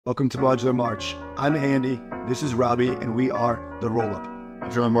Welcome to Modular March. I'm Andy, this is Robbie, and we are the Rollup.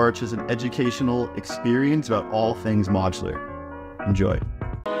 Modular March is an educational experience about all things modular. Enjoy.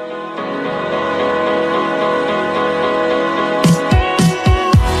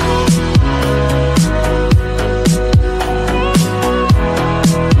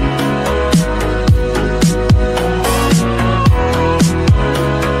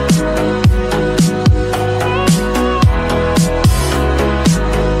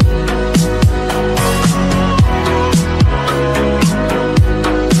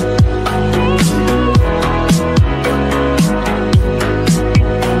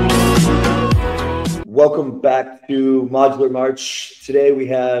 Welcome back to Modular March. Today we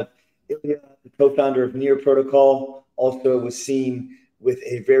have Illia, the co-founder of Near Protocol, also was seen with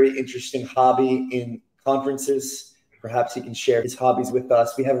a very interesting hobby in conferences. Perhaps he can share his hobbies with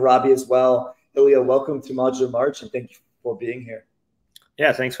us. We have Robbie as well. Illia, welcome to Modular March, and thank you for being here.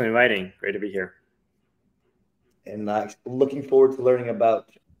 Yeah, thanks for inviting. Great to be here. And looking forward to learning about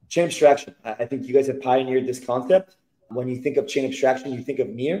chain abstraction. I think you guys have pioneered this concept. When you think of chain abstraction, you think of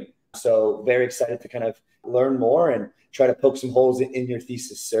Near. So very excited to kind of learn more and try to poke some holes in your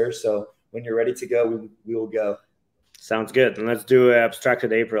thesis, sir. So when you're ready to go, we will go. Sounds good. And let's do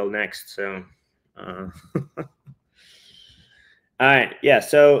abstracted April next. So, all right. Yeah.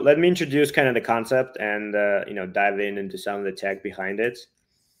 So let me introduce kind of the concept and, dive into some of the tech behind it.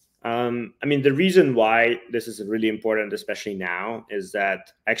 I mean, the reason why this is really important, especially now, is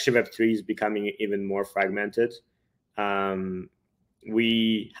that actually Web3 is becoming even more fragmented.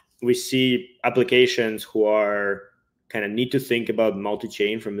 We see applications who are kind of need to think about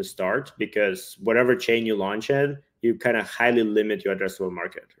multi-chain from the start, because whatever chain you launch in, you kind of highly limit your addressable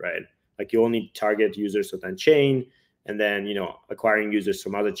market, right? Like you only target users on that chain, and then, acquiring users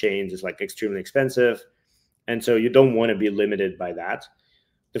from other chains is like extremely expensive. And so you don't want to be limited by that.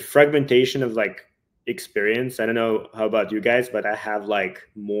 The fragmentation of like experience, I don't know how about you guys, but I have like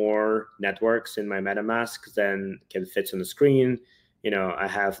more networks in my MetaMask than can fit on the screen. I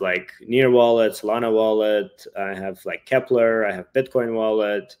have like Near Wallet, Solana Wallet, I have like Kepler, I have Bitcoin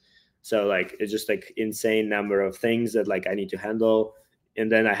Wallet. So like, it's just like insane number of things that like I need to handle.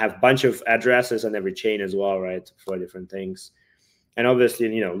 And then I have a bunch of addresses on every chain as well, right? For different things. And obviously,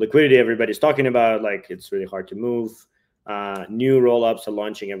 liquidity, everybody's talking about, like, it's really hard to move. New rollups are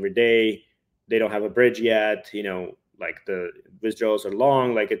launching every day. They don't have a bridge yet, like the withdrawals are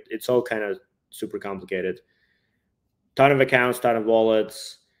long, like it's all kind of super complicated. Ton of accounts, ton of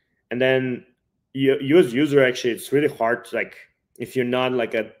wallets. And then you as user, actually, it's really hard to, like, if you're not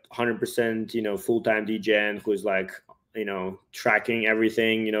like a 100%, full-time degen who's like, tracking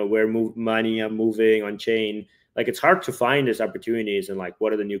everything, where money are moving on chain, like it's hard to find these opportunities and like,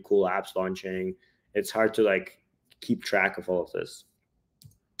 what are the new cool apps launching? It's hard to like keep track of all of this.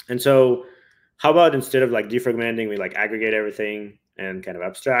 And so how about instead of like defragmenting, we like aggregate everything and kind of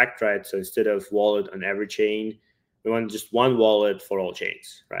abstract, right? So instead of wallet on every chain, we want just one wallet for all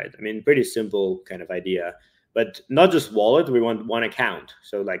chains, right? I mean, pretty simple kind of idea, but not just wallet, we want one account.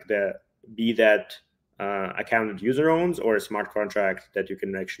 So like be that account that user owns, or a smart contract that you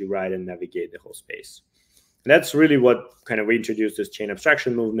can actually write and navigate the whole space. And that's really what kind of we introduced this chain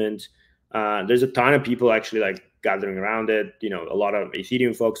abstraction movement. There's a ton of people actually like gathering around it. A lot of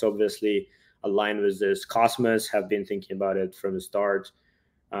Ethereum folks obviously aligned with this. Cosmos have been thinking about it from the start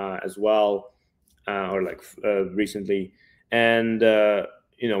as well. Or like recently, and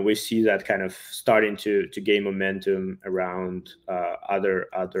we see that kind of starting to gain momentum around other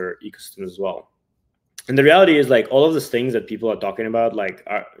ecosystems as well. And the reality is, like, all of these things that people are talking about, like,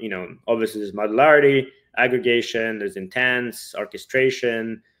 are, obviously there's modularity, aggregation, there's intents,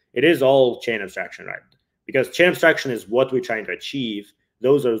 orchestration. It is all chain abstraction, right? Because chain abstraction is what we're trying to achieve.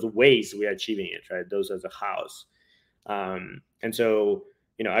 Those are the ways we are achieving it, right? Those are the hows. And so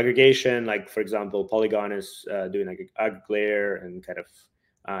aggregation, like, for example, Polygon is doing like aggregate layer, and kind of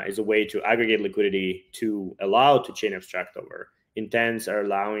is a way to aggregate liquidity to allow to chain abstract over. Intents are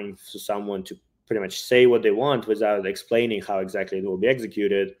allowing someone to pretty much say what they want without explaining how exactly it will be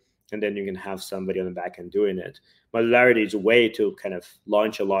executed, and then you can have somebody on the back end doing it. Modularity is a way to kind of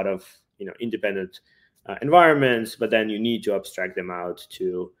launch a lot of independent environments, but then you need to abstract them out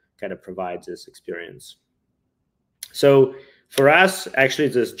to kind of provide this experience. So for us, actually,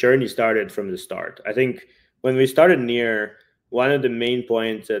 this journey started from the start. I think when we started Near, one of the main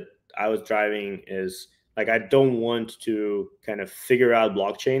points that I was driving is, like, I don't want to kind of figure out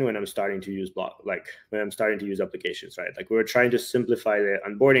blockchain when I'm starting to use applications, right? Like, we were trying to simplify the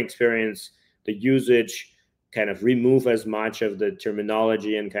onboarding experience, the usage, kind of remove as much of the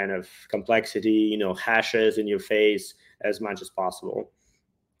terminology and kind of complexity, hashes in your face as much as possible.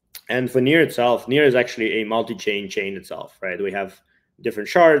 And for Near itself, Near is actually a multi-chain chain itself, right? We have different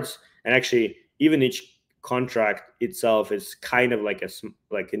shards, and actually even each contract itself is kind of like a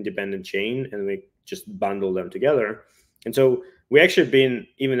independent chain, and we just bundle them together. And so we actually been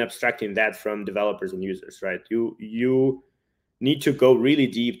even abstracting that from developers and users, right? You need to go really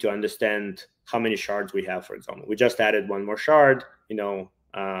deep to understand how many shards we have. For example, we just added one more shard,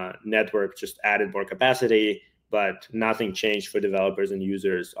 network just added more capacity, but nothing changed for developers and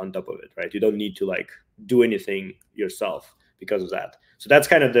users on top of it, right? You don't need to like do anything yourself because of that. So that's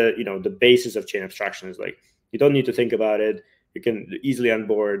kind of the, the basis of chain abstraction is like, you don't need to think about it. You can easily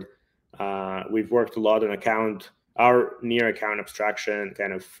onboard. We've worked a lot on our Near account abstraction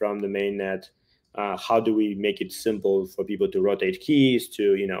kind of from the mainnet. How do we make it simple for people to rotate keys,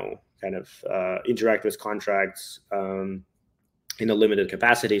 to, kind of interact with contracts in a limited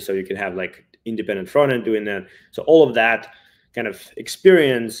capacity, so you can have like independent front end doing that. So all of that kind of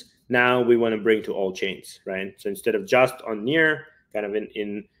experience now we want to bring to all chains, right? So instead of just on Near, kind of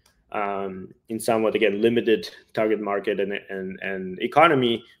in somewhat, again, limited target market and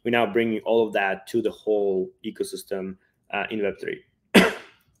economy, we're now bringing all of that to the whole ecosystem in Web3.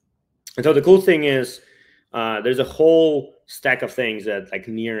 And so the cool thing is there's a whole stack of things that like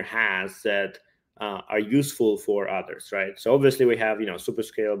Near has that are useful for others, right? So obviously we have, super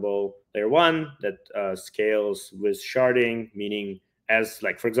scalable layer 1 that scales with sharding, meaning as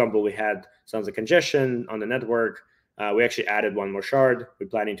like, for example, we had sounds of congestion on the network. We actually added one more shard. We're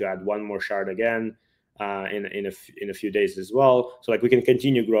planning to add one more shard again in a few days as well. So like we can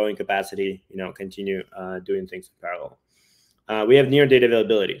continue growing capacity, continue doing things in parallel. We have Near data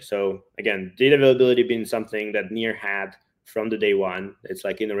availability. So again, data availability being something that Near had from the day one. It's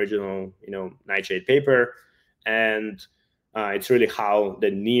like in the original, Nightshade paper, and it's really how the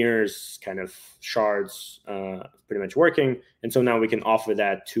Near's kind of shards pretty much working. And so now we can offer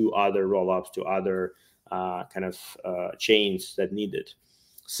that to other rollups, to other kind of chains that need it.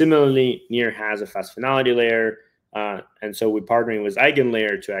 Similarly, Near has a fast finality layer, and so we're partnering with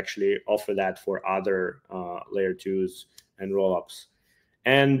EigenLayer to actually offer that for other layer 2s and rollups,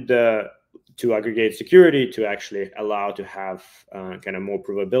 and to aggregate security to actually allow to have kind of more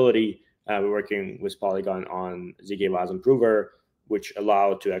provability. We're working with Polygon on ZK Wasm Prover, which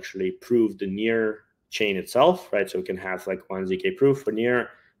allow to actually prove the Near chain itself, right? So we can have like one ZK proof for Near,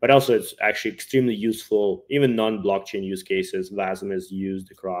 but also it's actually extremely useful, even non-blockchain use cases. Wasm is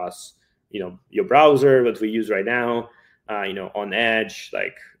used across, your browser, what we use right now, on Edge,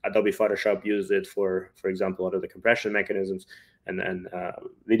 like Adobe Photoshop uses it for example, a lot of the compression mechanisms and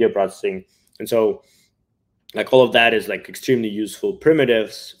video processing. And so like all of that is like extremely useful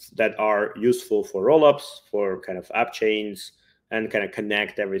primitives that are useful for rollups, for kind of app chains, and kind of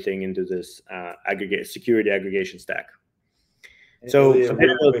connect everything into this security aggregation stack. So,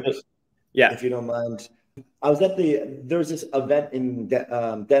 yeah, if you don't mind, I was at there was this event in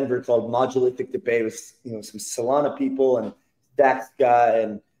Denver called Modularity debate with some Solana people and Dax guy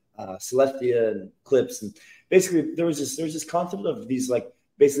and Celestia and Clips, and basically there was this concept of these like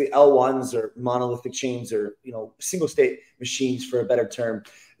basically L1s or monolithic chains or single state machines, for a better term,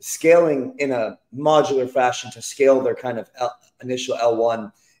 scaling in a modular fashion to scale their kind of initial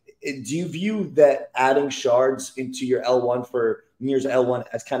L1. Do you view that adding shards into your L1 for Near's L1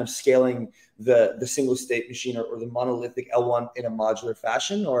 as kind of scaling the single state machine or the monolithic L1 in a modular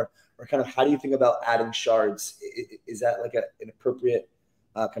fashion, or kind of how do you think about adding shards? Is that like an appropriate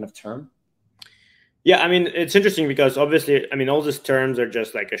kind of term? Yeah, I mean, it's interesting because obviously, I mean, all these terms are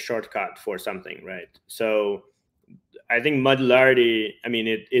just like a shortcut for something, right? So I think modularity, I mean,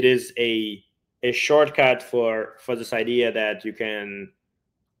 it is a shortcut for this idea that you can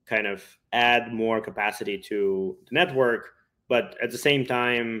kind of add more capacity to the network, but at the same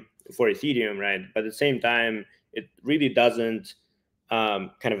time, for Ethereum, right? But at the same time, it really doesn't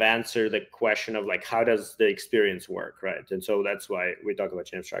kind of answer the question of like, how does the experience work, right? And so that's why we talk about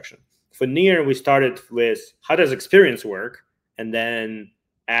chain abstraction. For Near, we started with how does experience work, and then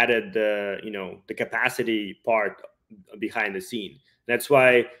added the capacity part behind the scene. That's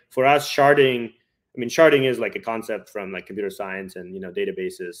why for us, sharding, I mean, sharding is like a concept from like computer science and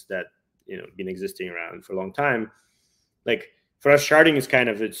databases that been existing around for a long time. Like for us, sharding is kind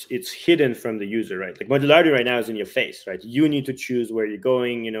of it's hidden from the user, right? Like modularity right now is in your face, right? You need to choose where you're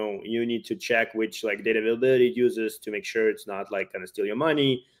going. You need to check which like data availability it uses to make sure it's not like gonna steal your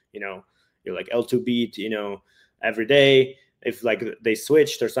money. You're like L2 beat, every day if like they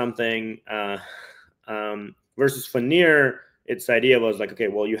switched or something. Versus for Near, its idea was like, okay,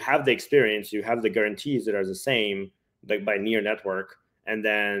 well, you have the experience, you have the guarantees that are the same, like by Near network, and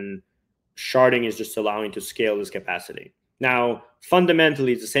then sharding is just allowing to scale this capacity. Now,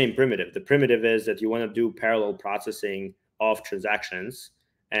 fundamentally it's the same primitive. The primitive is that you want to do parallel processing of transactions,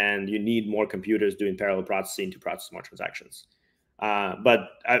 and you need more computers doing parallel processing to process more transactions. But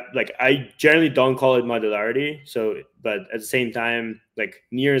I generally don't call it modularity. So, but at the same time, like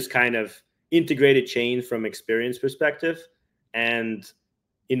Near is kind of integrated chain from experience perspective, and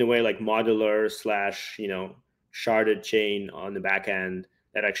in a way like modular / sharded chain on the back end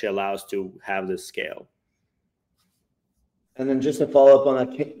that actually allows to have this scale. And then just to follow up on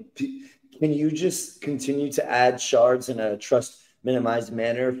that, can you just continue to add shards in a trust minimized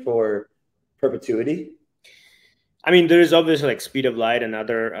manner for perpetuity? I mean, there is obviously like speed of light and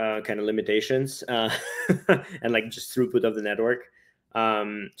other kind of limitations, and like just throughput of the network.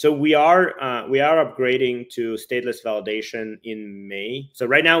 So we are upgrading to stateless validation in May. So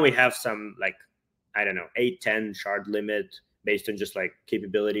right now we have some like, I don't know, 8-10 shard limit based on just like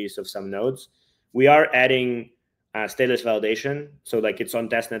capabilities of some nodes. We are adding stateless validation. So like it's on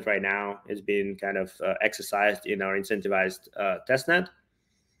testnet right now. It's been kind of exercised in our incentivized testnet.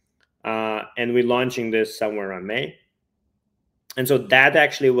 And we're launching this somewhere around May. And so that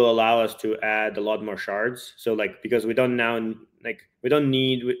actually will allow us to add a lot more shards. So like, because we don't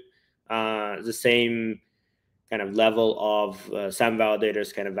need the same kind of level of some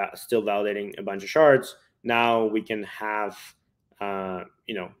validators kind of still validating a bunch of shards. Now we can have,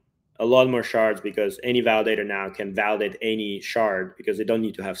 a lot more shards, because any validator now can validate any shard because they don't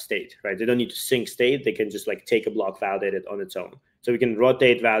need to have state, right? They don't need to sync state. They can just like take a block validated on its own. So we can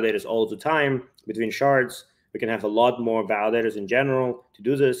rotate validators all the time between shards. We can have a lot more validators in general to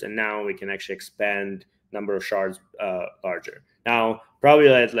do this. And now we can actually expand number of shards larger. Now, probably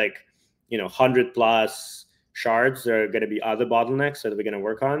at 100+ shards, there are going to be other bottlenecks that we're going to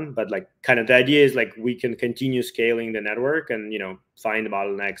work on. But like kind of the idea is like we can continue scaling the network and, find the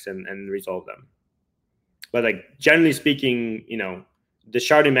bottlenecks and resolve them. But like generally speaking, the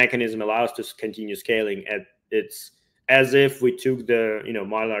sharding mechanism allows us to continue scaling. It's as if we took the,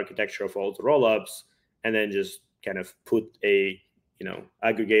 model architecture of all the rollups and then just kind of put a,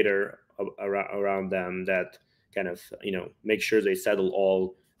 aggregator around them that kind of, make sure they settle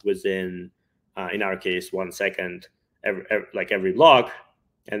all within, in our case, 1 second, every block,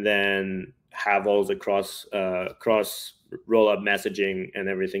 and then have all the cross rollup messaging and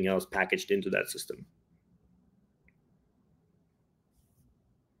everything else packaged into that system.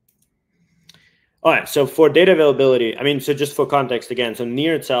 All right, so for data availability, so just for context again, so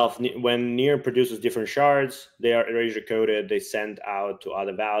Near itself, when Near produces different shards, they are erasure coded, they send out to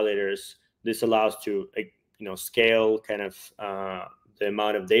other validators. This allows to, scale kind of the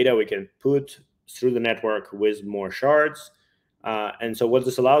amount of data we can put through the network with more shards. And so what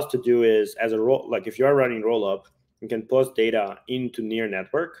this allows to do is, if you are running rollup, you can post data into Near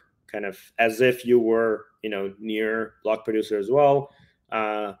network, kind of as if you were, Near block producer as well.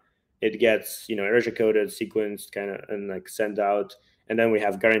 It gets, erasure coded, sequenced, kind of, and like sent out. And then we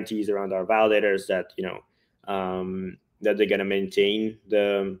have guarantees around our validators that, that they're going to maintain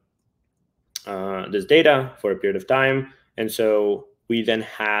this data for a period of time. And so we then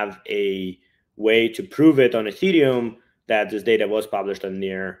have a way to prove it on Ethereum that this data was published on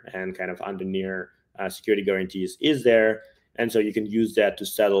Near and kind of under Near security guarantees is there. And so you can use that to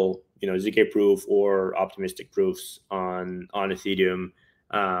settle, ZK proof or optimistic proofs on Ethereum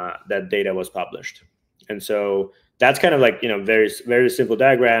that data was published. And so that's kind of like, very, very simple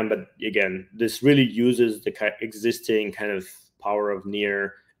diagram. But again, this really uses the existing kind of power of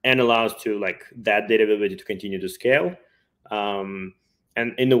Near and allows to like that data availability to continue to scale. And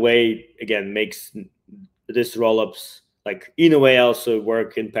in a way, again, makes this rollups like in a way also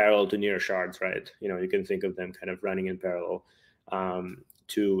work in parallel to Near shards, right? You can think of them kind of running in parallel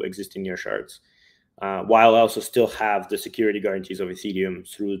to existing Near shards, while also still have the security guarantees of Ethereum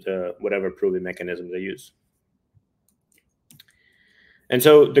through the whatever proving mechanism they use. And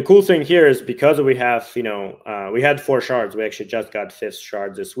so the cool thing here is because we have, we had 4 shards. We actually just got 5th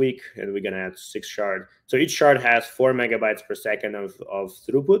shard this week, and we're going to add 6th shard. So each shard has 4 megabytes per second of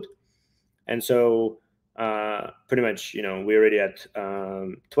throughput. And so pretty much, we're already at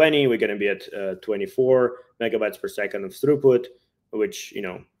 20. We're going to be at 24 megabytes per second of throughput, which,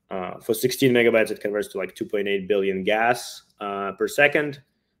 for 16 megabytes, it converts to like 2.8 billion gas per second,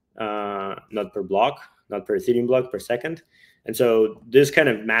 not per block, not per Ethereum block, per second. And so this kind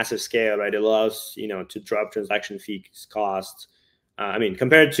of massive scale, right, it allows, to drop transaction fees costs.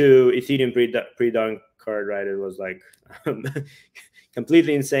 Compared to Ethereum pre-Dawn card, right, it was like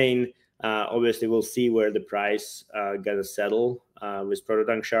completely insane. Obviously, we'll see where the price gonna settle with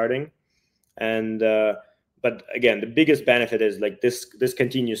proto-dunk sharding. And but again, the biggest benefit is like this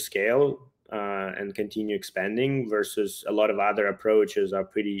continuous scale and continue expanding, versus a lot of other approaches are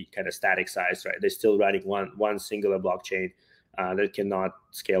pretty kind of static size, right? They're still running one singular blockchain that cannot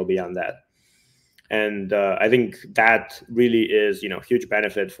scale beyond that. And I think that really is, huge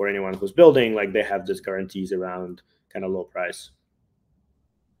benefit for anyone who's building. Like, they have these guarantees around kind of low price.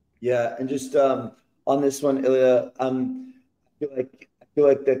 Yeah, and just on this one, Illia, I feel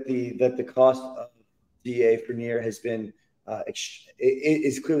like that the cost of DA for Near has been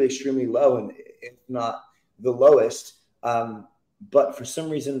is clearly extremely low, and if not the lowest. But for some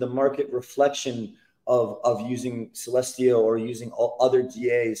reason, the market reflection of using Celestia or using all other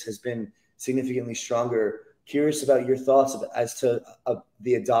DAs has been significantly stronger. Curious about your thoughts as to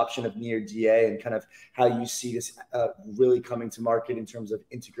the adoption of Near DA and kind of how you see this really coming to market in terms of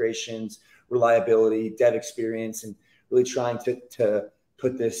integrations, reliability, dev experience, and really trying to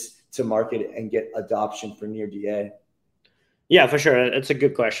put this to market and get adoption for Near DA. Yeah, for sure. It's a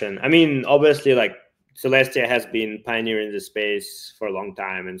good question. I mean, obviously, like, Celestia has been pioneering this space for a long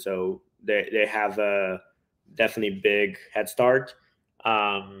time, and so they have a definitely big head start.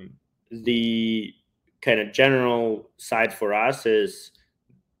 The kind of general side for us is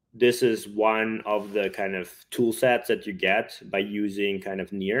this is one of the kind of tool sets that you get by using kind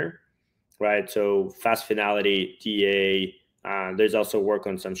of Near, right? So fast finality, DA, there's also work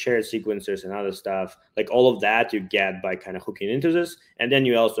on some shared sequencers and other stuff. Like, all of that you get by kind of hooking into this. And then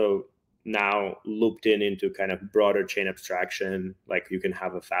you also now looped into kind of broader chain abstraction. Like, you can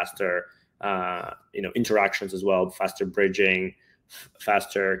have a faster, interactions as well, faster bridging,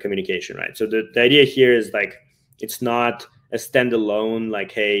 faster communication, right? So the idea here is, like, it's not a standalone,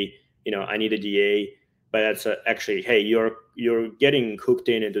 like, hey, I need a DA, but it's actually, hey, you're getting hooked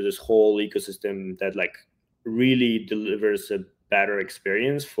into this whole ecosystem that, like, really delivers a better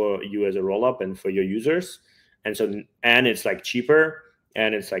experience for you as a rollup and for your users. And it's like cheaper,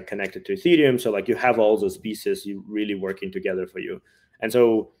 and it's like connected to Ethereum. So, like, you have all those pieces really working together for you. And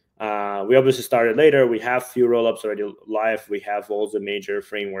so we obviously started later. We have few rollups already live. We have all the major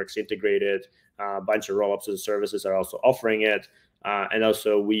frameworks integrated. A bunch of rollups and services are also offering it. And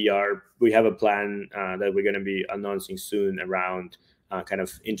also we have a plan that we're going to be announcing soon around kind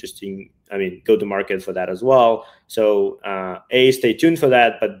of interesting, go to market for that as well. So A, stay tuned for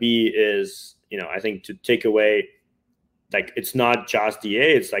that, but B is, I think, to take away, like, it's not just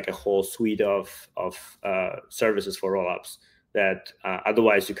DA, it's like a whole suite of services for rollups that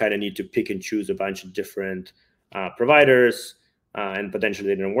otherwise you kind of need to pick and choose a bunch of different providers, and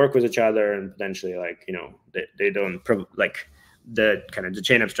potentially they don't work with each other, and potentially, like, they don't like the kind of the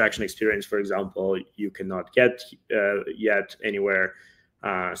chain abstraction experience, for example, you cannot get yet anywhere.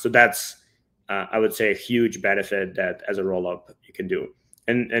 So that's I would say a huge benefit that as a rollup you can do.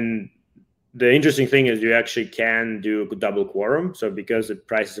 And the interesting thing is you actually can do double quorum. So because the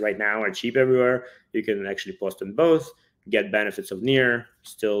prices right now are cheap everywhere, you can actually post on both, get benefits of Near,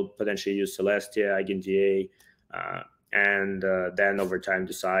 still potentially use Celestia, EigenDA, and then over time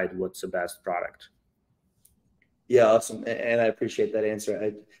decide what's the best product. Yeah, awesome, and I appreciate that answer.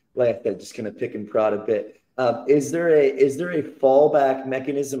 I like that, just kind of pick and prod a bit. Is there a fallback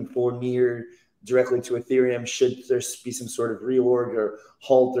mechanism for Near directly to Ethereum? Should there be some sort of reorg or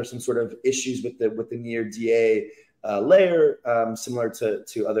halt or some sort of issues with the Near DA layer, similar to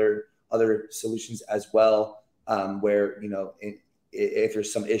other solutions as well, where if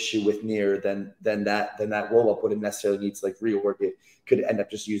there's some issue with Near, then that rollup wouldn't necessarily need to, like, reorg it, could end up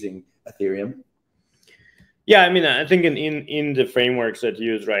just using Ethereum? Yeah, I think in the frameworks that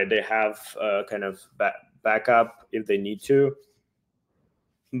you use, right, they have kind of backup if they need to.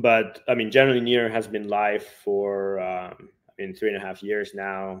 But generally Near has been live for 3.5 years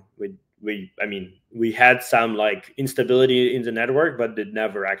now. We had some, like, instability in the network, but it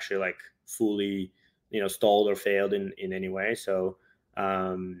never actually, like, fully stalled or failed in any way. So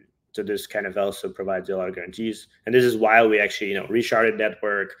so this kind of also provides a lot of guarantees. And this is why we actually resharded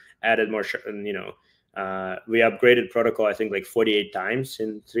network, added more we upgraded protocol, I think, like 48 times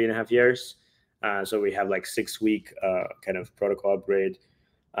in 3.5 years. So we have like 6-week kind of protocol upgrade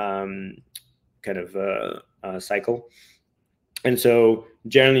cycle. And so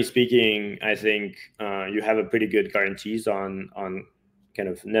generally speaking, I think you have a pretty good guarantees on kind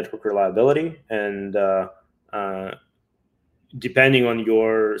of network reliability, and depending on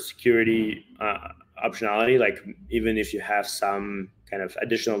your security optionality, like even if you have some kind of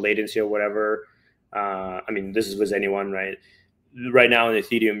additional latency or whatever, this is with anyone, right? Right now in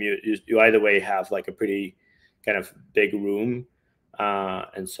Ethereum, you either way have like a pretty kind of big room,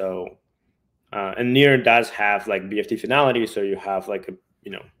 and so and Near does have like BFT finality, so you have like a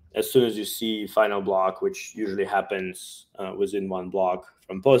as soon as you see final block, which usually happens within one block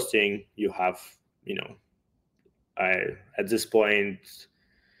from posting, you have, at this point,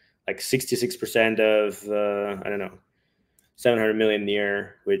 like 66% of, I don't know, 700 million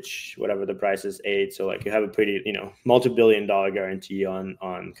near, which whatever the price is 8. So like you have a pretty, multi-billion-dollar guarantee on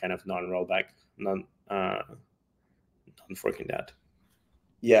kind of non-rollback, non-forking that.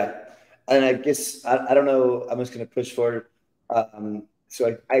 Yeah. And I guess, I don't know, I'm just going to push forward.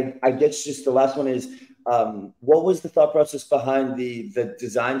 So I guess just the last one is, what was the thought process behind the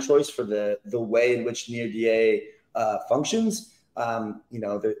design choice for the way in which NearDA functions?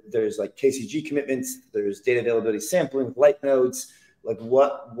 There's like KCG commitments, there's data availability sampling with light nodes. Like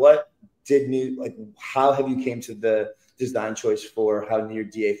how have you came to the design choice for how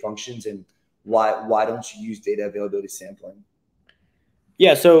NearDA functions, and why don't you use data availability sampling?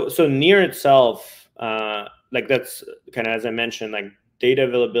 Yeah, so Near itself, like that's kind of, as I mentioned, like data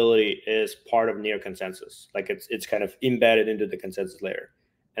availability is part of Near consensus. Like it's kind of embedded into the consensus layer.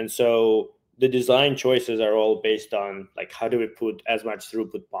 And so the design choices are all based on like, how do we put as much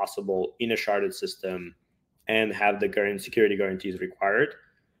throughput possible in a sharded system and have the security guarantees required.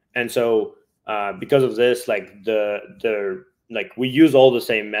 And so because of this, like we use all the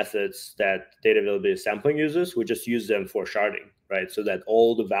same methods that data availability sampling uses. We just use them for sharding, right? So that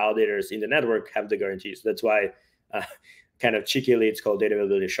all the validators in the network have the guarantees. That's why kind of cheekily it's called data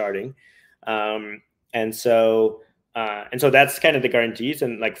availability sharding. And so that's kind of the guarantees.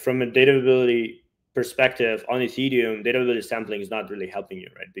 And like from a data availability perspective on Ethereum, data availability sampling is not really helping you,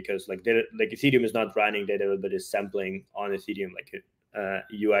 right? Because like Ethereum is not running data availability sampling on Ethereum. Like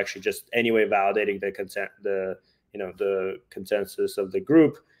you actually just anyway validating the consensus of the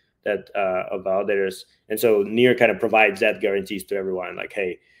group that of validators. And so Near kind of provides that guarantees to everyone, like,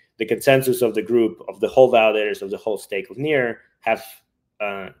 hey, the consensus of the group of the whole validators of the whole stake of Near have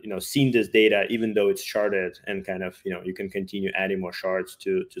seen this data, even though it's sharded, and kind of you can continue adding more shards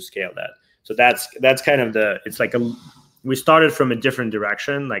to scale that. So that's kind of it's like we started from a different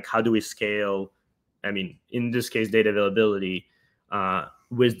direction, like how do we scale, I mean, in this case, data availability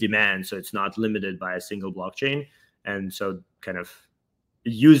with demand, so it's not limited by a single blockchain. And so kind of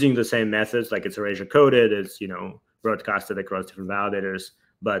using the same methods, like it's erasure coded, it's broadcasted across different validators,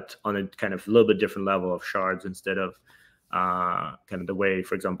 but on a kind of a little bit different level of shards instead of kind of the way,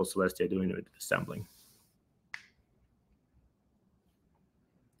 for example, Celestia doing it with sampling.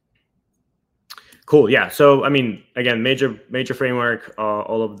 Cool. Yeah. So I mean, again, major framework.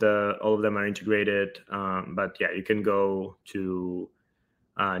 All of them are integrated. But yeah, you can go to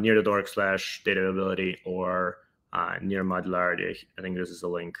near.org/data availability or near Modularity. I think this is a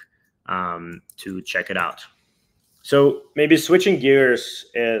link to check it out. So maybe switching gears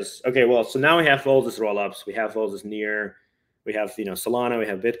is okay. Well, so now we have all these rollups. We have all this Near. We have Solana. We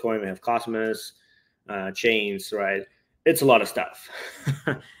have Bitcoin. We have Cosmos chains. Right. It's a lot of stuff.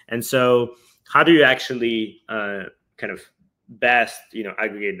 And so how do you actually kind of best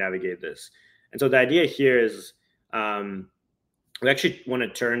aggregate, navigate this? And so the idea here is we actually want to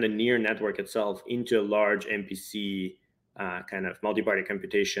turn the Near network itself into a large MPC kind of multi-party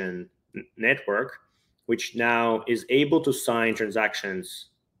computation network, which now is able to sign transactions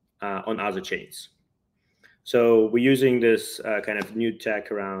on other chains. So we're using this kind of new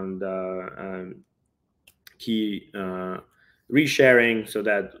tech around key resharing, so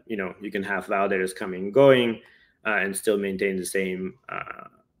that you can have validators coming and going and still maintain the same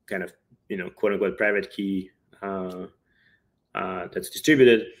kind of quote unquote private key that's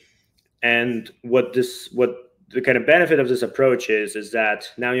distributed. And what the kind of benefit of this approach is that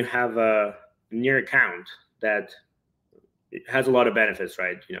now you have a Near account that it has a lot of benefits,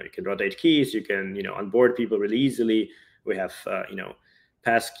 right? You can rotate keys, you can onboard people really easily. We have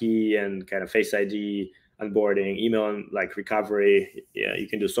passkey and kind of Face ID onboarding, email and like recovery. Yeah, you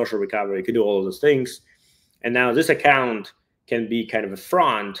can do social recovery. You can do all of those things. And now this account can be kind of a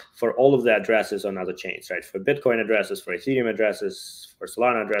front for all of the addresses on other chains, right? For Bitcoin addresses, for Ethereum addresses, for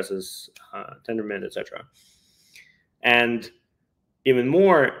Solana addresses, Tendermint, etc. And even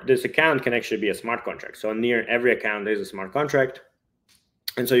more, this account can actually be a smart contract. So near every account, there's a smart contract.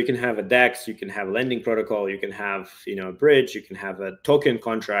 And so you can have a DEX, you can have a lending protocol, you can have a bridge, you can have a token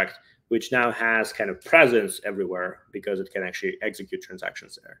contract, which now has kind of presence everywhere because it can actually execute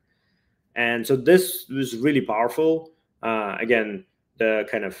transactions there. And so this was really powerful. Again, the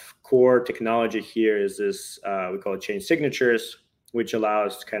kind of core technology here is this, we call it chain signatures, which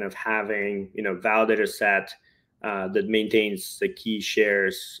allows kind of having, validator set that maintains the key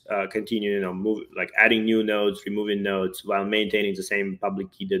shares, continue, like adding new nodes, removing nodes while maintaining the same public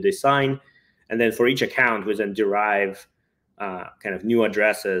key that they sign. And then for each account, we then derive kind of new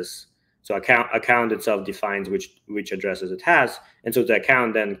addresses. So account itself defines which addresses it has, and so the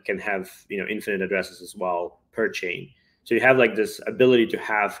account then can have infinite addresses as well per chain. So you have like this ability to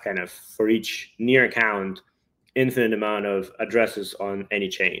have kind of for each near account infinite amount of addresses on any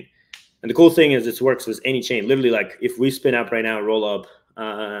chain. And the cool thing is this works with any chain. Literally, like if we spin up right now a rollup,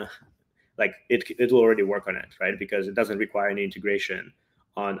 like it will already work on it, right? Because it doesn't require any integration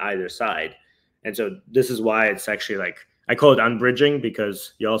on either side. And so this is why it's actually like, I call it unbridging,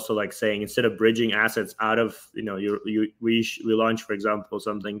 because you're also like saying, instead of bridging assets out of, we launch, for example,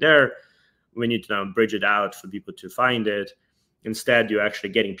 something there, we need to now bridge it out for people to find it. Instead, you're actually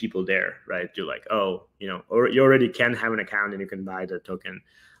getting people there, right? You're like, oh, or you already can have an account and you can buy the token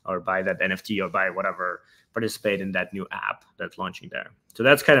or buy that NFT or buy whatever, participate in that new app that's launching there. So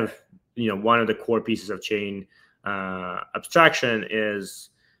that's kind of, one of the core pieces of chain abstraction is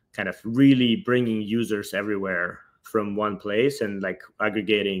kind of really bringing users everywhere from one place and like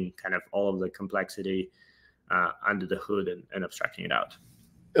aggregating kind of all of the complexity under the hood and abstracting it out.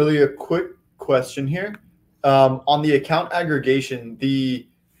 Illia, quick question here. On the account aggregation,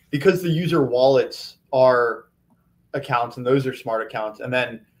 because the user wallets are accounts and those are smart accounts, and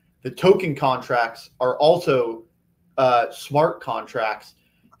then the token contracts are also smart contracts.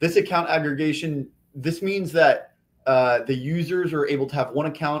 This account aggregation, this means that the users are able to have one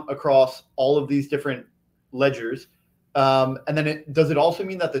account across all of these different ledgers. And then does it also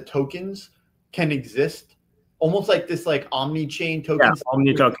mean that the tokens can exist almost like this, like omni-chain tokens? Yeah,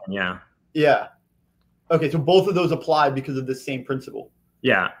 omni-token, yeah. Yeah. Okay, so both of those apply because of the same principle.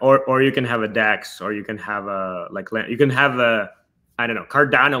 Yeah, or you can have a DEX, or you can have a I don't know,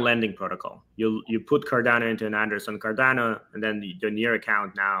 Cardano lending protocol. You put Cardano into an address on Cardano, and then the near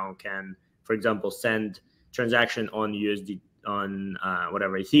account now can, for example, send transaction on USD on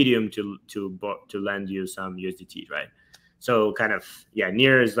whatever Ethereum to lend you some USDT, right? So kind of, yeah,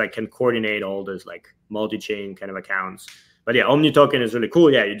 near is like can coordinate all this like multi-chain kind of accounts. But yeah, Omni token is really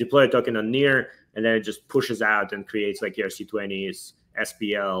cool. Yeah, you deploy a token on near, and then it just pushes out and creates like ERC20s,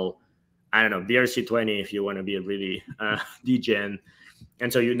 SPL, I don't know, BRC20 if you want to be a really degen.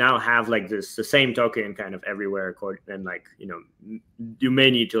 And so you now have like the same token kind of everywhere, and like, you may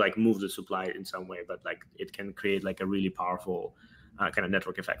need to like move the supply in some way, but like it can create like a really powerful kind of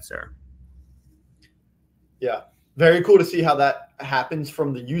network effects there. Yeah, very cool to see how that happens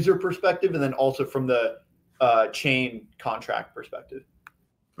from the user perspective, and then also from the chain contract perspective.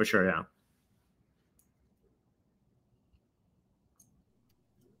 For sure, yeah.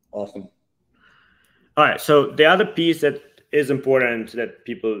 Awesome. All right, so the other piece that is important that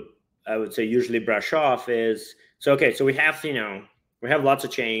people, I would say, usually brush off is, so we have, we have lots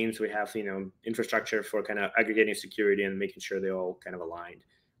of chains, we have, infrastructure for kind of aggregating security and making sure they're all kind of aligned.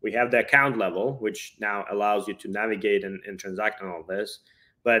 We have the account level, which now allows you to navigate and transact on all this.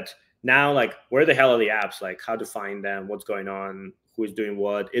 But now, like, where the hell are the apps? Like, how to find them, what's going on, who is doing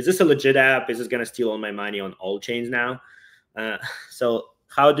what? Is this a legit app? Is this going to steal all my money on all chains now? So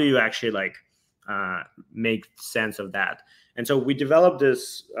how do you actually like make sense of that? And so we developed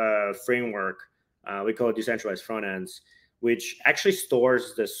this framework, we call it decentralized front ends, which actually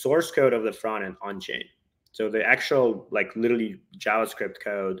stores the source code of the front end on chain. So the actual like literally JavaScript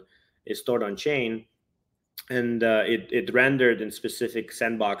code is stored on chain, and it rendered in specific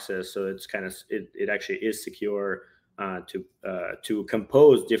sandboxes. So it's kind of it actually is secure to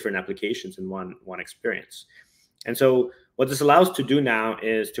compose different applications in one experience. And so what this allows to do now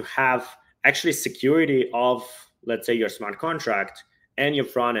is to have actually security of, let's say, your smart contract and your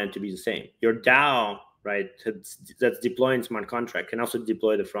front end to be the same. Your DAO, right, that's deploying smart contract can also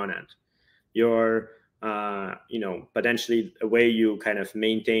deploy the front end. Your, potentially a way you kind of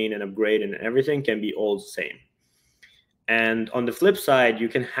maintain and upgrade and everything can be all the same. And on the flip side, you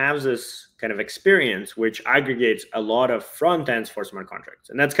can have this kind of experience which aggregates a lot of front ends for smart contracts.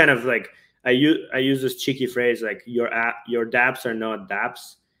 And that's kind of like, I use this cheeky phrase like your dApps are not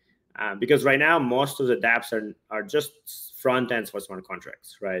dApps, because right now most of the dApps are just front ends for smart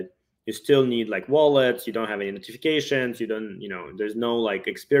contracts, right? You still need like wallets, you don't have any notifications, you don't, there's no like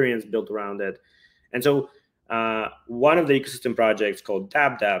experience built around it. And so one of the ecosystem projects called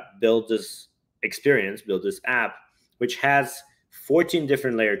DAppDApp built this experience, built this app, which has 14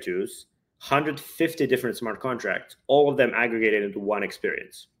 different layer 2s, 150 different smart contracts, all of them aggregated into one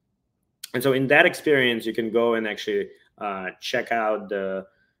experience. And so in that experience, you can go and actually check out the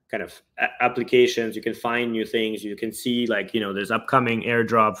kind of applications. You can find new things. You can see like, there's upcoming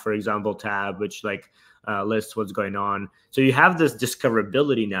airdrop, for example, tab, which like lists what's going on. So you have this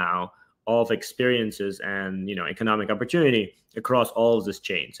discoverability now all of experiences and economic opportunity across all of these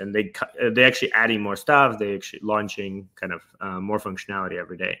chains. And they actually adding more stuff. They actually launching kind of more functionality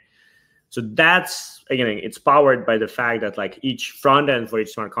every day. So that's, again, it's powered by the fact that like each front end for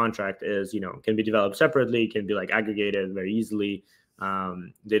each smart contract is, can be developed separately, can be like aggregated very easily.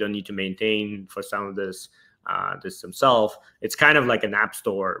 They don't need to maintain for some of this themselves. It's kind of like an app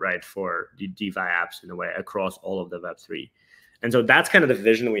store, right, for the DeFi apps in a way across all of the Web3. And so that's kind of the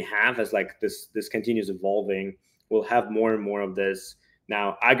vision we have as like this continues evolving. We'll have more and more of this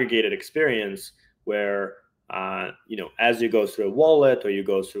now aggregated experience where, as you go through a wallet or you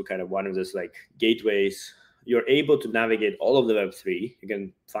go through kind of one of these like gateways, you're able to navigate all of the Web3. You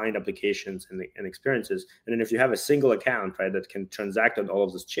can find applications and experiences. And then if you have a single account, right, that can transact on all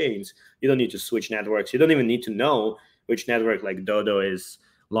of those chains, you don't need to switch networks. You don't even need to know which network like Dodo is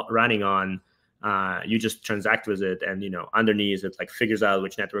running on. You just transact with it, and underneath it like figures out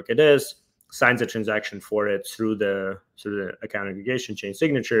which network it is, signs a transaction for it through the account aggregation chain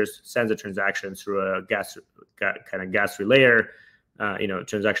signatures, sends a transaction through a gas relayer.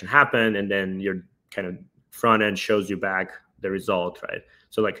 Transaction happened, and then your kind of front end shows you back the result, right?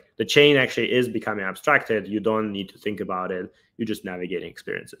 So like the chain actually is becoming abstracted. You don't need to think about it. You're just navigating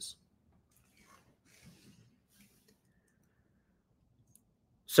experiences.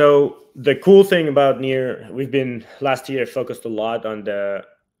 So the cool thing about Near, we've been last year focused a lot on the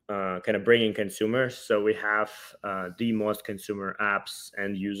kind of bringing consumers. So we have the most consumer apps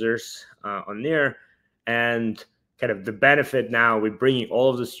and users on Near, and kind of the benefit now, we're bringing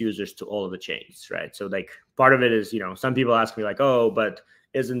all of these users to all of the chains, right? So like part of it is, some people ask me like, oh, but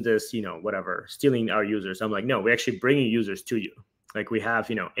isn't this, whatever, stealing our users? I'm like, no, we're actually bringing users to you. Like we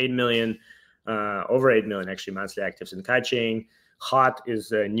have, 8 million, over 8 million actually monthly actives in KaiChain. Hot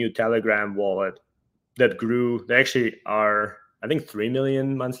is a new Telegram wallet that grew. They actually are, I think, 3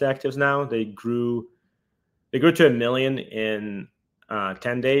 million monthly actives now. They grew to 1 million in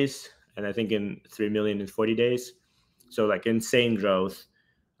 10 days, and I think in 3 million in 40 days. So like insane growth.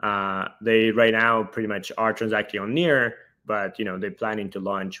 They right now pretty much are transacting on Near, but they're planning to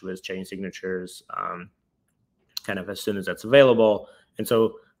launch with chain signatures kind of as soon as that's available. And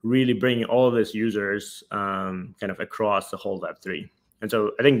so really bringing all of these users kind of across the whole Web3. And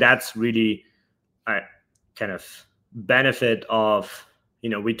so I think that's really a kind of benefit of,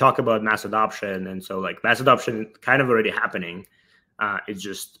 we talk about mass adoption. And so like mass adoption kind of already happening. It's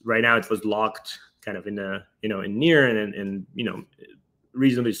just right now it was locked kind of in the, in Near and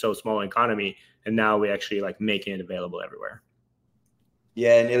reasonably so small economy. And now we actually like making it available everywhere.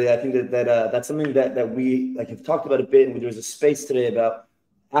 Yeah, and Illia, I think that's something that we like have talked about a bit. And there was a space today about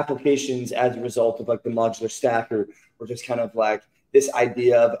applications as a result of like the modular stack or just kind of like this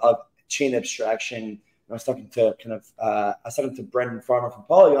idea of chain abstraction. I was talking to Brendan Farmer from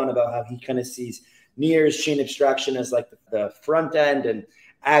Polygon about how he kind of sees Near's chain abstraction as like the front end and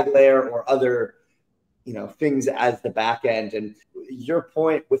ag layer or other things as the back end. And your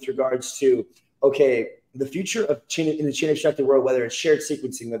point with regards to, okay, the future of in the chain abstracted world, whether it's shared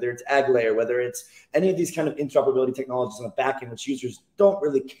sequencing, whether it's ag layer, whether it's any of these kind of interoperability technologies on the back end, which users don't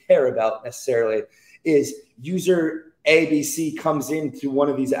really care about necessarily, is user ABC comes into one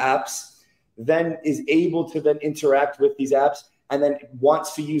of these apps, then is able to then interact with these apps, and then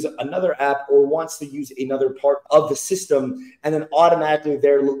wants to use another app or wants to use another part of the system, and then automatically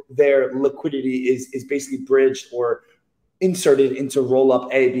their liquidity is basically bridged or inserted into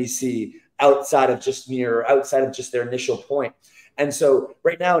rollup ABC outside of just Near, outside of just their initial point. And so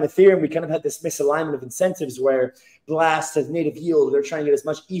right now in Ethereum, we kind of had this misalignment of incentives where Blast has native yield. They're trying to get as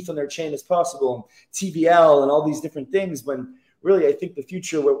much ETH on their chain as possible, and TVL and all these different things, when really I think the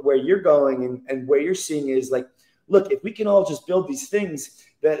future where you're going and where you're seeing is like, look, if we can all just build these things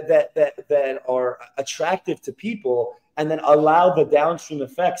that are attractive to people and then allow the downstream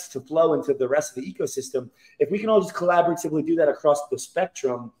effects to flow into the rest of the ecosystem, if we can all just collaboratively do that across the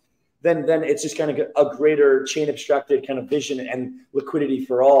spectrum, then it's just kind of a greater chain abstracted kind of vision and liquidity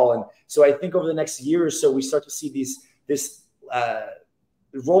for all. And so I think over the next year or so, we start to see this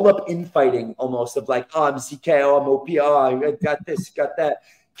roll up infighting almost of like, oh, I'm ZK, oh, I'm OP, oh, I got this, got that.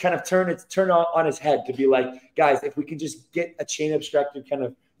 Kind of turn on his head to be like, guys, if we can just get a chain abstracted kind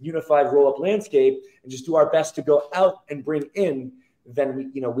of unified roll up landscape and just do our best to go out and bring in,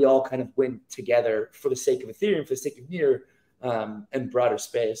 then we all kind of win together for the sake of Ethereum, for the sake of Near, and broader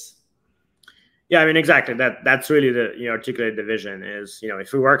space. Yeah, I mean, exactly. That's really the articulate the vision is,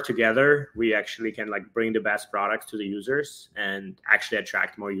 if we work together, we actually can like bring the best products to the users and actually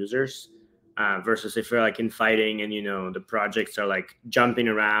attract more users. Versus if we're like infighting and the projects are like jumping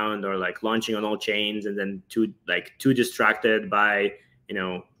around or like launching on all chains and then too distracted by you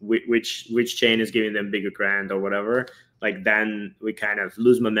know, which chain is giving them bigger grant or whatever, like then we kind of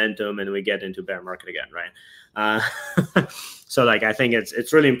lose momentum and we get into bear market again, right? So like I think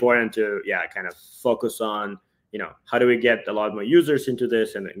it's really important to kind of focus on, you know, how do we get a lot more users into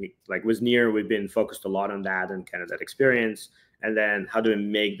this, and like with Near we've been focused a lot on that and kind of that experience, and then how do we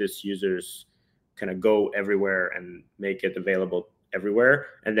make this users kind of go everywhere and make it available everywhere.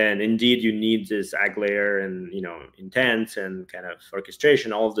 And then indeed you need this ag layer and, you know, intent and kind of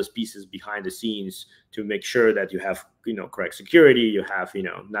orchestration, all of those pieces behind the scenes to make sure that you have, you know, correct security, you have, you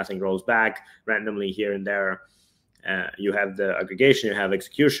know, nothing rolls back randomly here and there. You have the aggregation, you have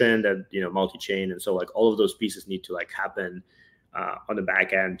execution, that, you know, multi-chain, and so like all of those pieces need to like happen on the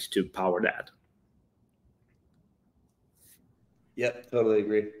back end to power that. Yep, totally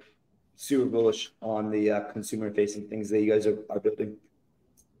agree. Super bullish on the consumer-facing things that you guys are building.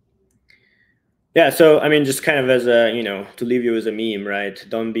 Yeah, so I mean, just kind of as a, you know, to leave you as a meme, right?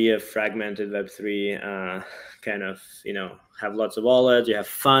 Don't be a fragmented Web3 kind of, you know, have lots of wallets, you have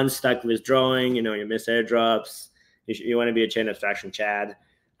fun stuck withdrawing, you know, you miss airdrops. You want to be a chain abstraction Chad.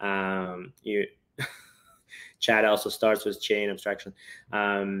 Chad also starts with chain abstraction.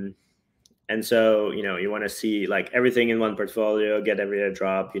 And so, you know, you want to see like everything in one portfolio, get every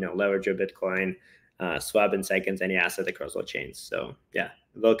airdrop, you know, leverage your Bitcoin, swap in seconds any asset across all chains. So yeah,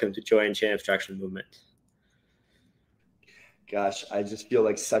 welcome to join chain abstraction movement. Gosh, I just feel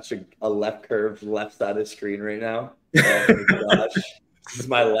like such a left curve, left side of the screen right now. Oh my gosh, this is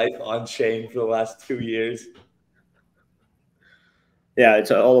my life on chain for the last 2 years. Yeah,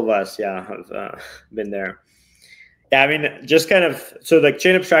 it's all of us. Yeah, have been there. Yeah, I mean, just kind of, so like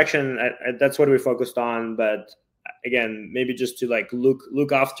chain abstraction, that's what we focused on. But again, maybe just to like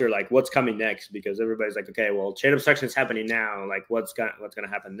look after like what's coming next, because everybody's like, okay, well, chain abstraction is happening now. Like what's gonna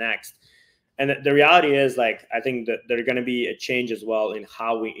happen next? And the reality is, like, I think that there's going to be a change as well in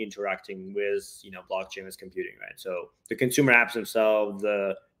how we're interacting with, you know, blockchain as computing, right? So the consumer apps themselves,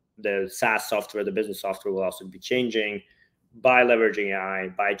 the SaaS software, the business software will also be changing by leveraging AI,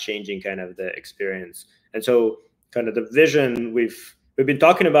 by changing kind of the experience. And so kind of the vision, we've been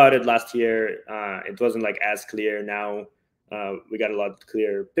talking about it last year. It wasn't like as clear. Now we got a lot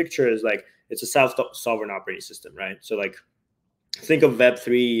clearer pictures. Like it's a self-sovereign operating system, right? So like think of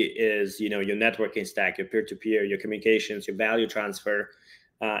Web3 is, you know, your networking stack, your peer-to-peer, your communications, your value transfer.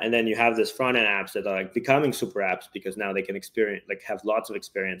 And then you have this front-end apps that are like becoming super apps because now they can experience, like have lots of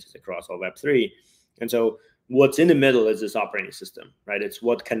experiences across all Web3. And so what's in the middle is this operating system, right? It's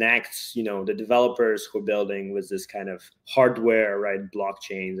what connects, you know, the developers who are building with this kind of hardware, right?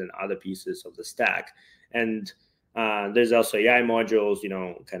 Blockchains and other pieces of the stack. And there's also AI modules, you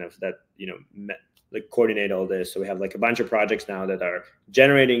know, kind of that, you know, like coordinate all this. So we have like a bunch of projects now that are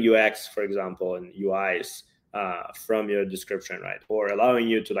generating UX, for example, and UIs from your description, right? Or allowing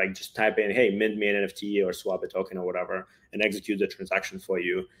you to like just type in, hey, mint me an NFT or swap a token or whatever, and execute the transaction for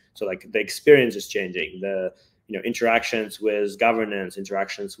you. So like the experience is changing. The, you know, interactions with governance,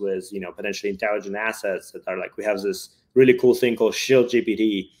 interactions with, you know, potentially intelligent assets that are like, we have this really cool thing called Shield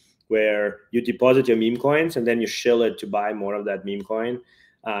GPT, where you deposit your meme coins and then you shill it to buy more of that meme coin.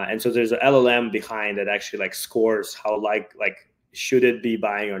 And so there's an LLM behind that actually like scores how like should it be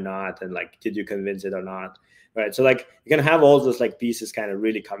buying or not, and like did you convince it or not, right? So like you're gonna have all those like pieces kind of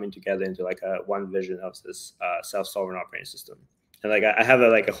really coming together into like a one vision of this self-sovereign operating system. And like I have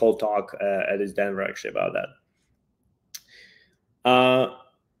a whole talk at this Denver actually about that.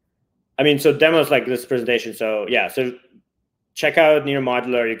 I mean, so demos like this presentation. So yeah, so check out Near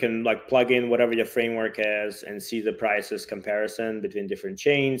Modular. You can like plug in whatever your framework is and see the prices comparison between different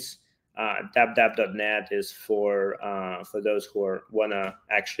chains. Dabdab.net is for those who wanna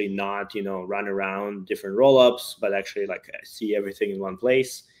actually not, you know, run around different rollups, but actually like see everything in one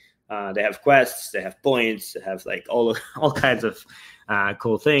place. They have quests, they have points, they have like all kinds of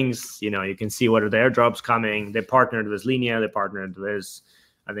cool things. You know, you can see what are the airdrops coming. They partnered with Illia, they partnered with,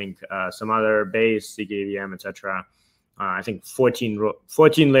 I think, some other base, CKVM, etc. I think 14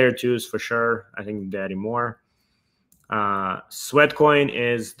 layer 2s for sure. I think they're adding more. Sweatcoin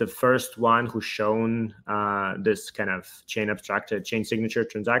is the first one who's shown this kind of chain abstracted chain signature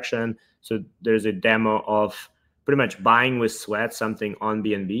transaction. So there's a demo of pretty much buying with Sweat something on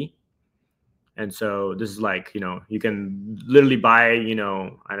BNB. And so this is like, you know, you can literally buy, you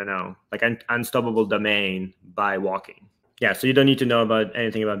know, I don't know, like an unstoppable domain by walking. Yeah, so you don't need to know about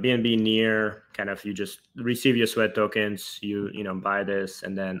anything about BNB Near. Kind of, you just receive your Sweat tokens, you know, buy this,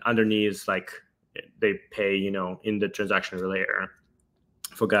 and then underneath, like they pay, you know, in the transaction layer.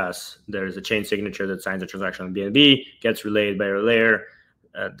 For gas, there's a chain signature that signs a transaction on BNB, gets relayed by a layer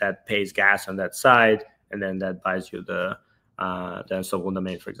that pays gas on that side, and then that buys you the than single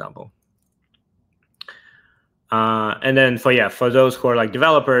domain, for example. And then for those who are like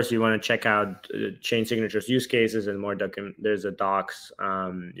developers, you want to check out chain signatures use cases and more there's a docs.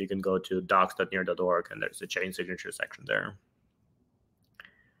 You can go to docs.near.org and there's a chain signature section there.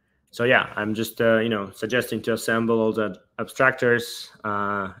 So yeah, I'm just suggesting to assemble all the abstractors.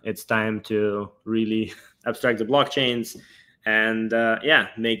 It's time to really abstract the blockchains and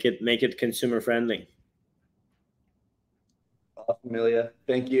make it consumer friendly. Awesome, Illia.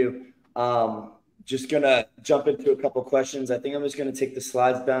 Thank you. Just gonna jump into a couple questions. I think I'm just gonna take the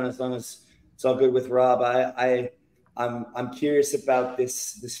slides down as long as it's all good with Rob. I'm curious about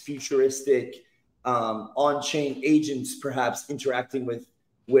this futuristic on-chain agents perhaps interacting with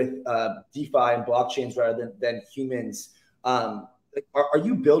DeFi and blockchains rather than humans. Are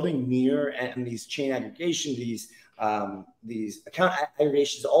you building Near and these chain aggregation, these account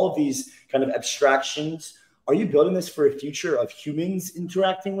aggregations, all of these kind of abstractions? Are you building this for a future of humans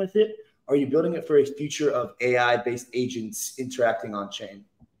interacting with it? Are you building it for a future of AI-based agents interacting on chain?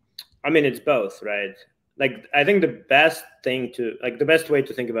 I mean, it's both, right? Like, I think the best way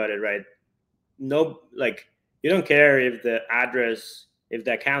to think about it, right? You don't care if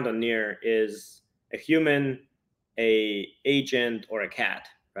the account on Near is a human, a agent, or a cat,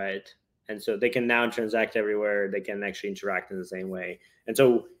 right? And so they can now transact everywhere. They can actually interact in the same way. And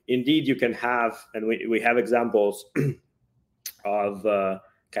so indeed you can have, and we have examples of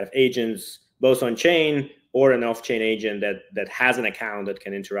kind of agents both on chain or an off-chain agent that has an account that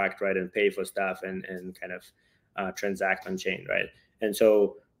can interact, right, and pay for stuff and kind of transact on chain, right? And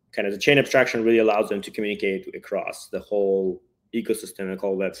so kind of the chain abstraction really allows them to communicate across the whole ecosystem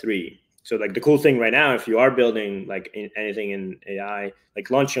called Web3. So like the cool thing right now, if you are building like anything in AI, like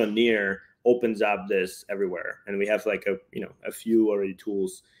launching on Near opens up this everywhere. And we have like a few already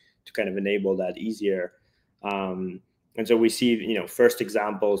tools to kind of enable that easier. And so we see, first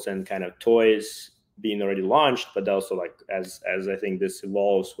examples and kind of toys being already launched, but also like as I think this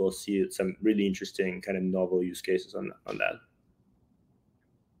evolves, we'll see some really interesting kind of novel use cases on that.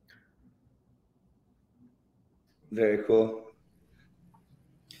 Very cool.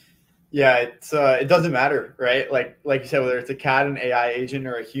 Yeah, it doesn't matter, right? Like you said, whether it's a cat, an AI agent,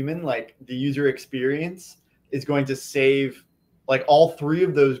 or a human, like the user experience is going to save like all three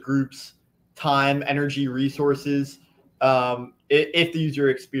of those groups time, energy, resources, if the user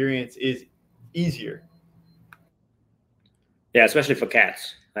experience is easier. Yeah, especially for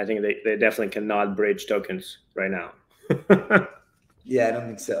cats. I think they definitely cannot bridge tokens right now. Yeah, I don't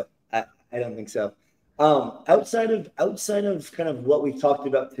think so. I don't think so. Outside of kind of what we've talked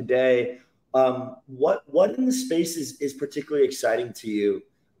about today, what in the space is particularly exciting to you,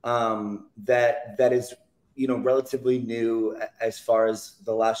 that is relatively new as far as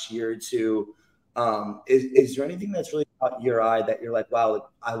the last year or two? Is there anything that's really caught your eye that you're like, wow,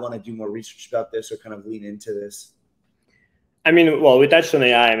 I want to do more research about this or kind of lean into this? I mean, well, we touched on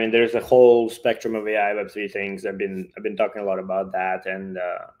AI. I mean, there's a whole spectrum of AI Web3 things. I've been talking a lot about that and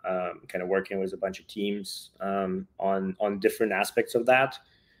kind of working with a bunch of teams on different aspects of that.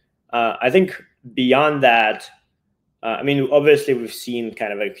 I think beyond that, I mean, obviously we've seen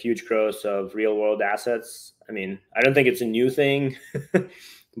kind of a huge growth of real world assets. I mean, I don't think it's a new thing,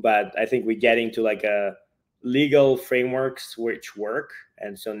 but I think we're getting to like a legal frameworks which work,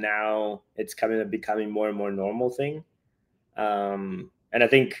 and so now it's becoming more and more normal thing. And I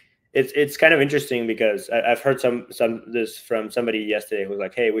think it's kind of interesting because I've heard this from somebody yesterday who was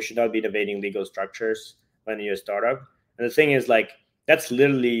like, hey, we should not be debating legal structures when you're a startup. And the thing is, like, that's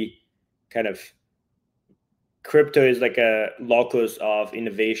literally kind of crypto is like a locus of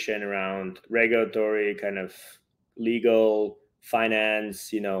innovation around regulatory, kind of legal,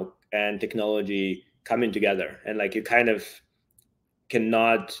 finance, and technology coming together. And like you kind of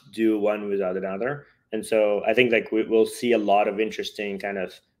cannot do one without another. And so I think like we'll see a lot of interesting kind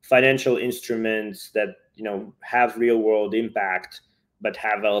of financial instruments that, have real world impact, but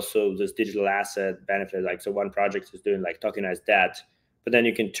have also this digital asset benefit. Like, so one project is doing like tokenized debt, but then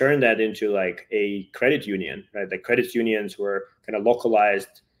you can turn that into like a credit union, right? Like credit unions were kind of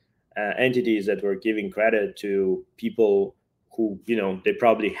localized entities that were giving credit to people who, they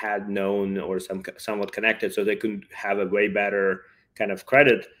probably had known or somewhat connected, so they could have a way better kind of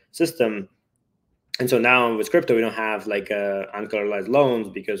credit system. And so now with crypto, we don't have like uncollateralized loans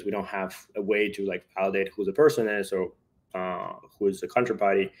because we don't have a way to like validate who the person is or who is the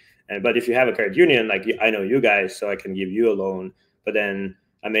counterparty. But if you have a credit union, like I know you guys, so I can give you a loan, but then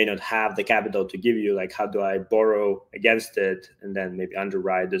I may not have the capital to give you, like, how do I borrow against it and then maybe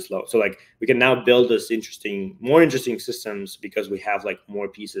underwrite this loan? So like we can now build this more interesting systems because we have like more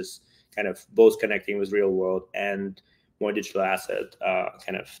pieces kind of both connecting with real world and more digital asset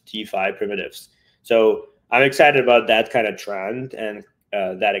kind of DeFi primitives. So I'm excited about that kind of trend and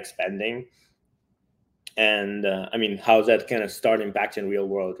that expanding. And I mean, how's that kind of start impacting real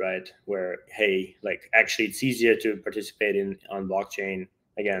world, right? Where, hey, like actually it's easier to participate on blockchain,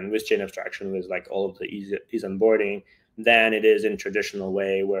 again, with chain abstraction, with like all of the ease onboarding than it is in traditional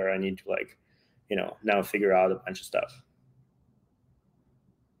way where I need to like, you know, now figure out a bunch of stuff.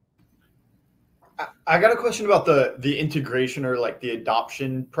 I got a question about the integration or like the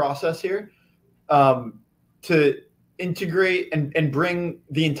adoption process here. To integrate and bring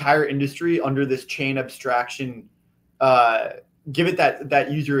the entire industry under this chain abstraction, give it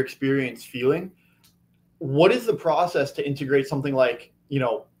that user experience feeling. What is the process to integrate something like, you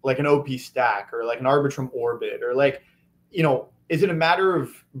know, like an OP stack or like an Arbitrum Orbit, or like, you know, is it a matter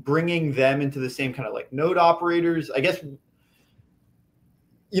of bringing them into the same kind of like node operators? I guess,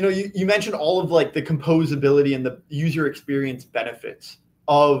 you know, you mentioned all of like the composability and the user experience benefits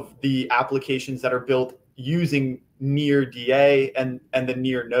of the applications that are built using near DA and the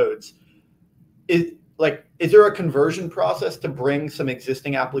near nodes. Is there a conversion process to bring some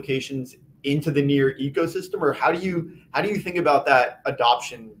existing applications into the near ecosystem, or how do you think about that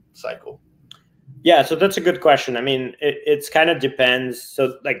adoption cycle? Yeah, so that's a good question. I mean, it's kind of depends.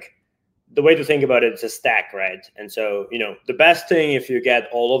 So like the way to think about it is a stack, right? And so, you know, the best thing, if you get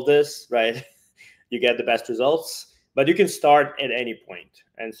all of this, right, you get the best results, but you can start at any point.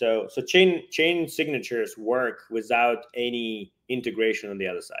 And so chain signatures work without any integration on the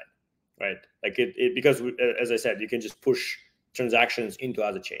other side, right? Like because as I said, you can just push transactions into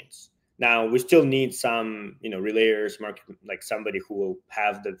other chains. Now we still need some, you know, relayers, like somebody who will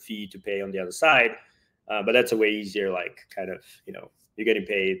have the fee to pay on the other side, but that's a way easier, like kind of, you know, you're getting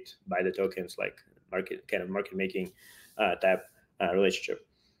paid by the tokens, like market making type relationship.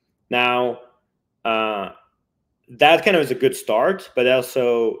 Now that kind of is a good start, but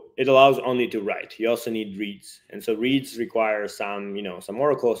also it allows only to write. You also need reads, and so reads require some, you know, some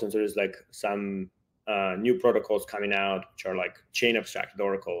oracles, and so there's like some new protocols coming out, which are like chain abstracted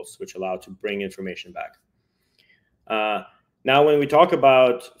oracles, which allow to bring information back. Now, when we talk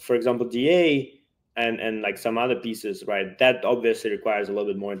about, for example, DA and like some other pieces, right, that obviously requires a little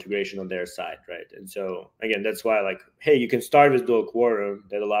bit more integration on their side, right? And so again, that's why, like, hey, you can start with dual quorum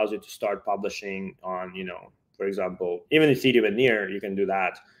that allows you to start publishing on, you know, for example, even Ethereum and Near, you can do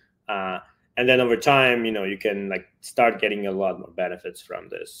that. And then over time, you know, you can like start getting a lot more benefits from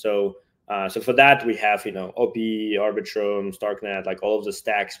this. So for that, we have, you know, OP, Arbitrum, Starknet, like all of the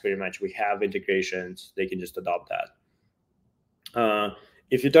stacks, pretty much we have integrations. They can just adopt that.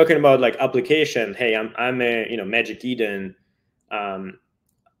 If you're talking about like application, hey, I'm a, you know, Magic Eden. To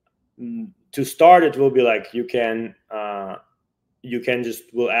start, it will be like you can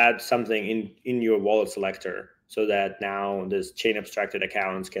will add something in your wallet selector so that now this chain abstracted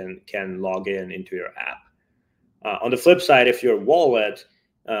accounts can log into your app. On the flip side, if your wallet,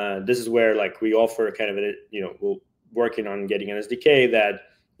 this is where like we offer kind of a, you know, we're working on getting an SDK that,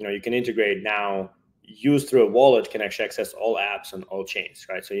 you know, you can integrate now, use through a wallet, can actually access all apps on all chains,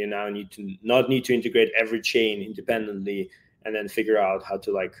 right? So you now not need to integrate every chain independently and then figure out how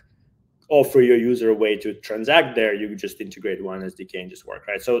to like offer your user a way to transact there. You just integrate one SDK and just work,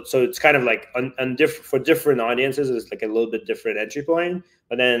 right? So it's kind of like for different audiences, it's like a little bit different entry point,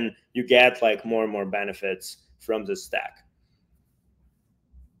 but then you get like more and more benefits from this stack.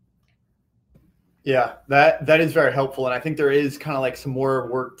 Yeah, that is very helpful. And I think there is kind of like some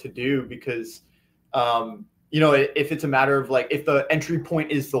more work to do because, you know, if it's a matter of like, if the entry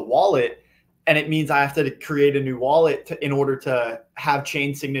point is the wallet and it means I have to create a new wallet in order to have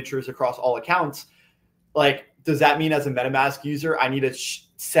chain signatures across all accounts, like, does that mean as a MetaMask user, I need to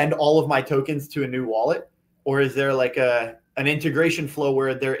send all of my tokens to a new wallet? Or is there like an integration flow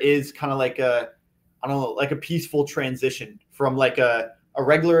where there is kind of like I don't know, like a peaceful transition from like a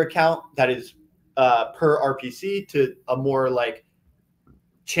regular account that is per RPC to a more like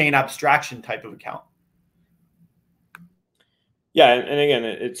chain abstraction type of account? Yeah, and again,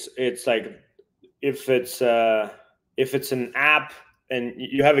 it's like if it's an app and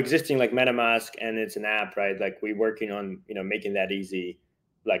you have existing like MetaMask and it's an app, right? Like we're working on, you know, making that easy,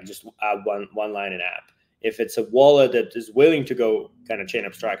 like just add one line in app. If it's a wallet that is willing to go kind of chain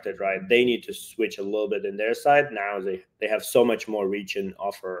abstracted, right, they need to switch a little bit in their side. Now they have so much more reach and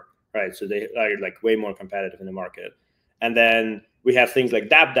offer, right? So they are like way more competitive in the market. And then we have things like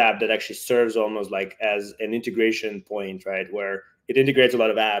DApp that actually serves almost like as an integration point, right? Where it integrates a lot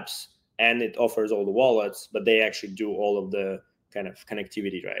of apps and it offers all the wallets, but they actually do all of the kind of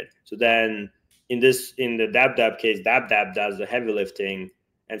connectivity, right? So then in the DApp case, DApp does the heavy lifting,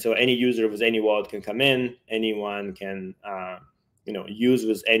 And so any user with any wallet can come in, anyone can use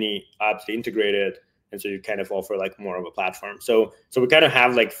with any apps integrated. And so you kind of offer like more of a platform. So we kind of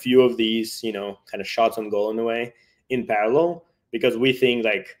have like few of these, kind of shots on goal in a way in parallel, because we think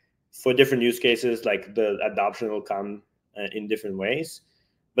like for different use cases, like the adoption will come in different ways.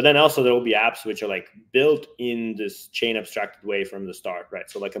 But then also there will be apps which are like built in this chain abstracted way from the start, right?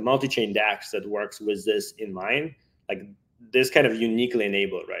 So like a multi-chain DAX that works with this in mind, like this kind of uniquely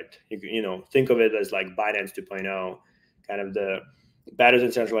enabled, right? Think of it as like Binance 2.0, kind of the better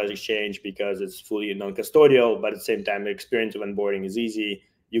than centralized exchange because it's fully non-custodial, but at the same time, the experience of onboarding is easy.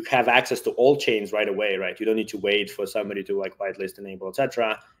 You have access to all chains right away, right? You don't need to wait for somebody to like whitelist, enable,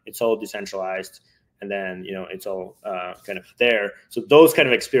 etc. It's all decentralized, and then it's all kind of there. So those kind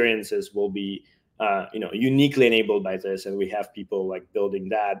of experiences will be uniquely enabled by this, and we have people like building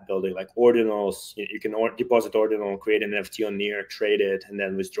like ordinals. You can deposit ordinal, create an NFT on Near, trade it, and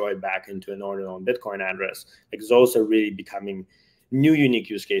then withdraw it back into an ordinal and Bitcoin address. Like those are really becoming new unique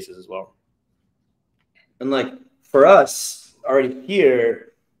use cases as well. And like for us already here,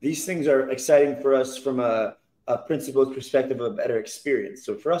 these things are exciting for us from a principal's perspective of a better experience.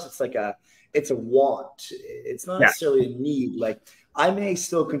 So for us, it's a want. It's not necessarily a need. Like I may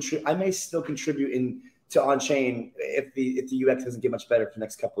still contribute to on-chain if the UX doesn't get much better for the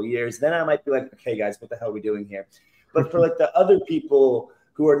next couple of years. Then I might be like, okay, guys, what the hell are we doing here? But for like the other people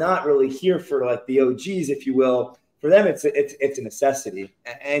who are not really here for like the OGs, if you will, for them, it's a necessity.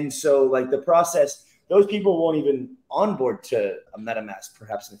 And so like the process, those people won't even onboard to a MetaMask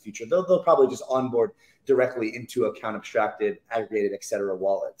perhaps in the future. They'll probably just onboard directly into account abstracted, aggregated, etc.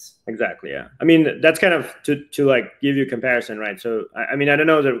 wallets. Exactly. Yeah. I mean, that's kind of to like give you a comparison, right? So, I mean, I don't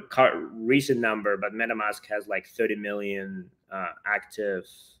know the recent number, but MetaMask has like 30 million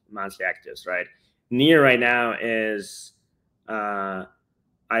monthly actives, right? Near right now is, I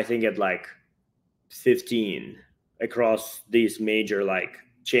think at like 15 across these major like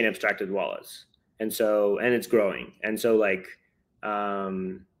chain abstracted wallets. And it's growing. And so like,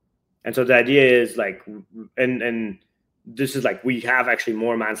 and so the idea is like, and this is like, we have actually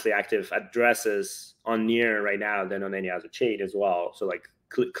more monthly active addresses on Near right now than on any other chain as well. So like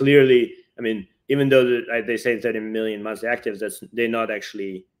clearly, I mean, even though they say 30 million monthly actives, they're not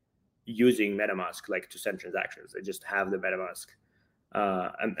actually using MetaMask like to send transactions. They just have the MetaMask.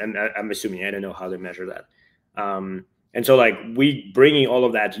 And I'm assuming, I don't know how they measure that. And so like we bringing all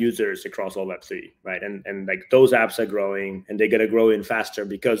of that users across all Web3, right? And like those apps are growing, and they're going to grow in faster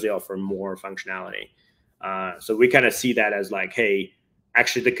because they offer more functionality. So we kind of see that as like, hey,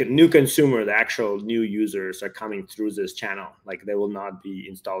 actually the new consumer, the actual new users are coming through this channel. Like they will not be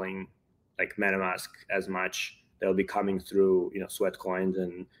installing like MetaMask as much. They'll be coming through, Sweatcoins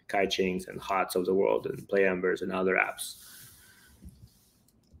and Kaichings and Hots of the world and Playambers and other apps.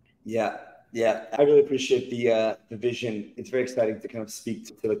 Yeah, I really appreciate the vision. It's very exciting to kind of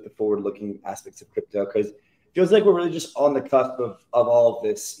speak to like the forward-looking aspects of crypto, because it feels like we're really just on the cusp of all of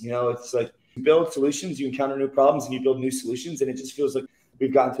this. It's like you build solutions, you encounter new problems, and you build new solutions, and it just feels like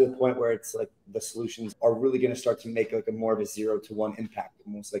we've gotten to the point where it's like the solutions are really going to start to make like a more of a 0-to-1 impact,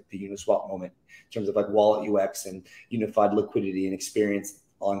 almost like the Uniswap moment in terms of like wallet UX and unified liquidity and experience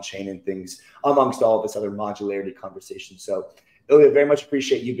on chain and things, amongst all of this other modularity conversation. So Illia, very much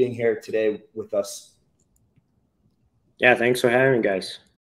appreciate you being here today with us. Yeah, thanks for having me, guys.